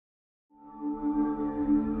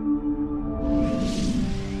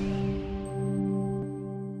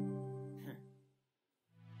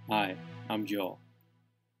I'm Joel.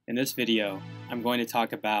 In this video, I'm going to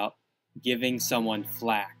talk about giving someone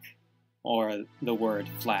flack, or the word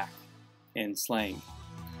flack in slang.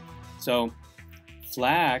 So,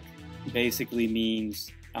 flack basically means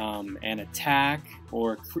an attack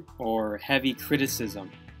or heavy criticism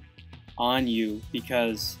on you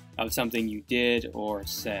because of something you did or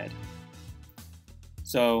said.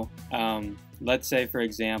 So, let's say, for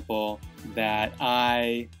example, that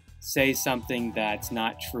I say something that's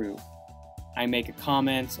not true. I make a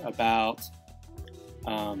comment about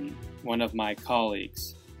one of my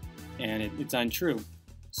colleagues, and it's untrue.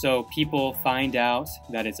 So people find out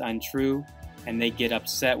that it's untrue, and they get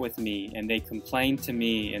upset with me, and they complain to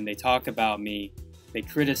me, and they talk about me, they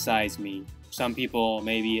criticize me. Some people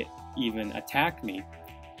maybe even attack me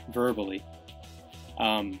verbally.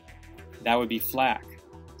 That would be flack.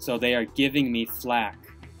 So they are giving me flack.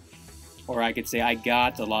 Or I could say I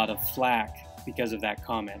got a lot of flack because of that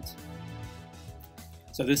comment.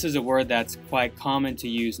 So this is a word that's quite common to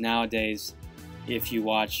use nowadays if you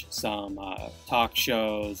watch some talk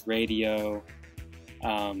shows, radio,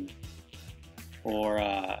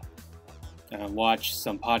 or watch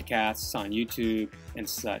some podcasts on YouTube and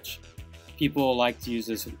such. People like to use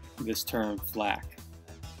this term flack.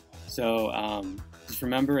 So just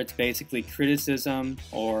remember, it's basically criticism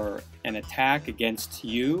or an attack against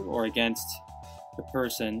you or against the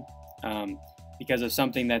person because of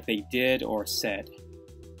something that they did or said.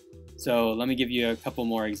 So let me give you a couple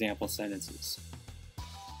more example sentences.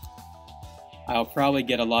 I'll probably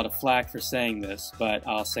get a lot of flack for saying this, but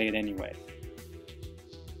I'll say it anyway.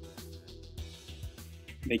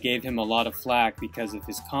 They gave him a lot of flack because of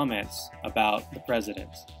his comments about the president.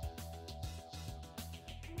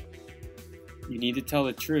 You need to tell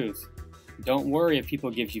the truth. Don't worry if people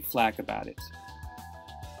give you flack about it.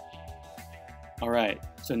 Alright,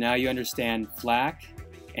 so now you understand flack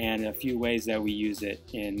and a few ways that we use it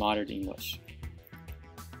in modern English.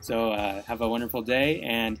 So have a wonderful day,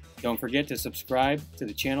 and don't forget to subscribe to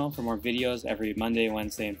the channel for more videos every Monday,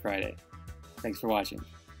 Wednesday, and Friday. Thanks for watching.